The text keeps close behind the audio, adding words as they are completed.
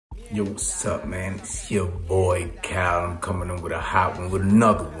Yo, what's up, man? It's your boy Cal. I'm coming in with a hot one, with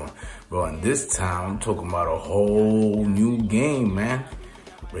another one. Bro, and this time I'm talking about a whole new game, man.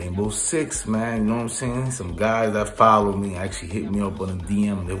 Rainbow Six, man, you know what I'm saying? Some guys that follow me actually hit me up on the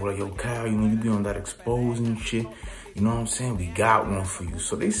DM. They were like, yo, Cal, you know, you be on that exposing shit. You know what I'm saying? We got one for you.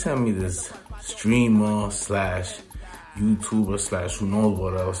 So they sent me this streamer slash YouTuber slash who knows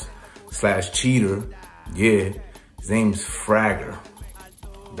what else slash cheater. Yeah, his name's Fraqger.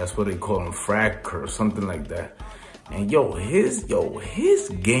 That's what they call him, Fraqger, something like that. And his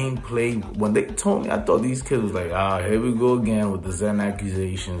gameplay, when they told me, I thought these kids was like, here we go again with the Zen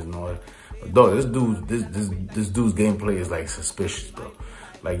accusations and all that. But dog, this dude's gameplay is like suspicious, bro.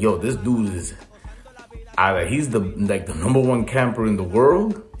 Like, this dude is either he's the #1 camper in the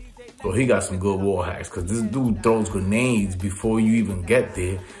world, or he got some good wall hacks. Cause this dude throws grenades before you even get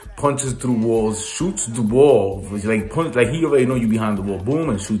there, punches through walls, shoots the wall, like he already know you behind the wall, boom,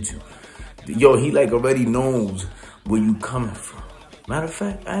 and shoots you. He like already knows where you coming from. Matter of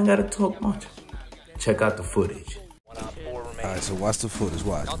fact, I ain't gotta talk much. Check out the footage. Alright, so watch the footage,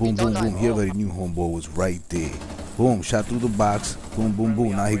 watch. Boom, boom, boom. He already knew homeboy was right there. Boom, shot through the box. Boom, boom,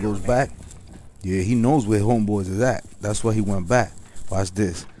 boom. Now he goes back. Yeah, he knows where homeboys is at. That's why he went back. Watch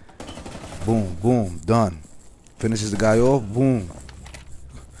this. Boom, boom, done. Finishes the guy off, boom.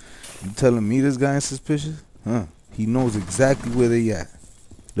 You telling me this guy ain't suspicious? Huh? He knows exactly where they at.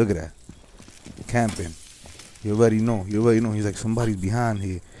 Look at that. Camping. You already know. You already know. He's like, somebody's behind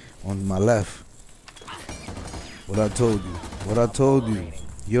here on my left. What I told you. What I told you.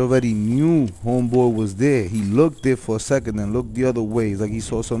 You already knew homeboy was there. He looked there for a second and looked the other way. It's like he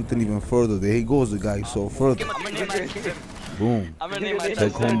saw something even further. There he goes, the guy he saw further. Boom.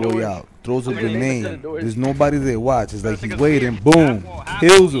 Check homeboy out. Throws a grenade. There's nobody there. Watch. It's like he's waiting. Boom.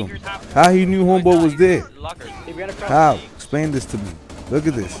 Kills him. How he knew homeboy was there? How? Explain this to me. Look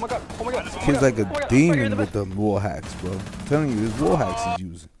at this. This kid's like a demon with the wall hacks, bro. I'm telling you, this wall hacks he's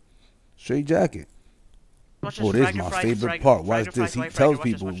using. Straight jacket. Oh, this is my favorite part. Watch this. He tells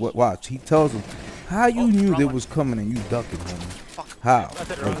people, watch. He tells them, how you knew they was coming and you ducking, homie? How?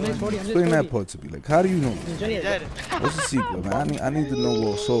 Like, explain that part to me. Like, how do you know this? What's the secret, man? I need to know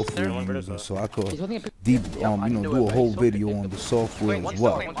what software you're using so I could do a whole video on the software as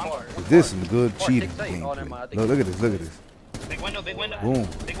well. This is some good cheating gameplay. Look at this. Look at this. Boom.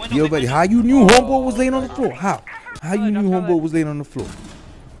 He already. How you knew homeboy was laying on the floor? How? How you knew homeboy was laying on the floor?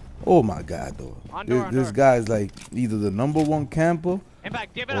 Oh my God, though. This guy's like either the #1 camper, or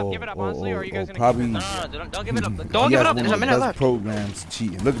probably don't give it up. There's a minute left. Programs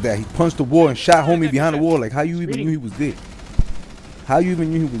cheating. Look at that. He punched the wall and shot homie behind the wall. Like, how you even knew he was there? How you even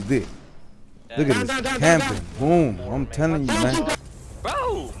knew he was there? Look at this. Camping. Boom. I'm telling you, man.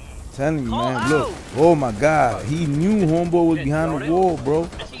 Bro. Telling you, man. Look. Oh my God. He knew homeboy was behind the wall, bro.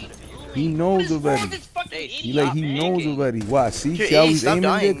 He knows already. He knows already. Why? See how he's aiming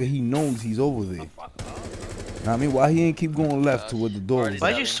there? Cause he knows he's over there. Now, I mean, why he ain't keep going left to where the door is?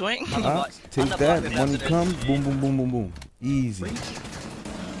 Why'd you swing? Take that. When he comes, boom, boom, boom, boom, boom. Easy.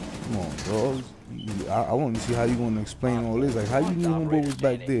 Come on, dogs. I want to see how you gonna explain all this. Like, how you knew homeboy was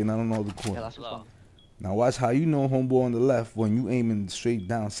back there and I don't know the corner. Now watch how you know homeboy on the left when you aiming straight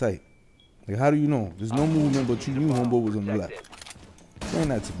down sight. Like, how do you know? There's no movement, but you knew homeboy was on the left. Explain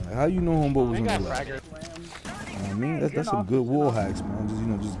that to me. Like, how you know homeboy was on the left? You know what I mean? That's some good wall hacks,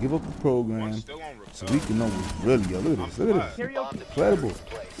 man. Just give up the program so we can know what's really. Yo, look at this. Look at this. Incredible.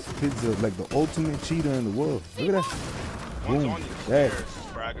 Kids are like the ultimate cheater in the world. Look at that. Boom. There.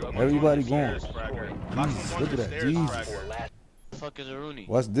 Everybody going. Jesus. Look at that. Jesus.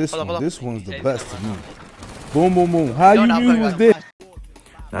 Watch this one. This one's the best to me. Boom, boom, boom. How you knew he was there?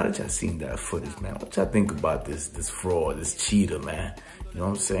 Now that y'all seen that footage, man, what y'all think about this fraud, this cheater, man? You know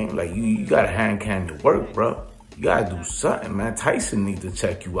what I'm saying? Like, you gotta hand your work, bro. You gotta do something, man. Tyson needs to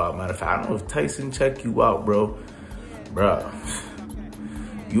check you out. Matter of fact, I don't know if Tyson check you out, bro.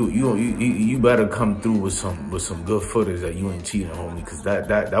 You better come through with some good footage that you ain't cheating, homie, cause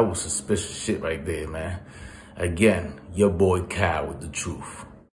that was suspicious shit right there, man. Again, your boy Cal with the truth.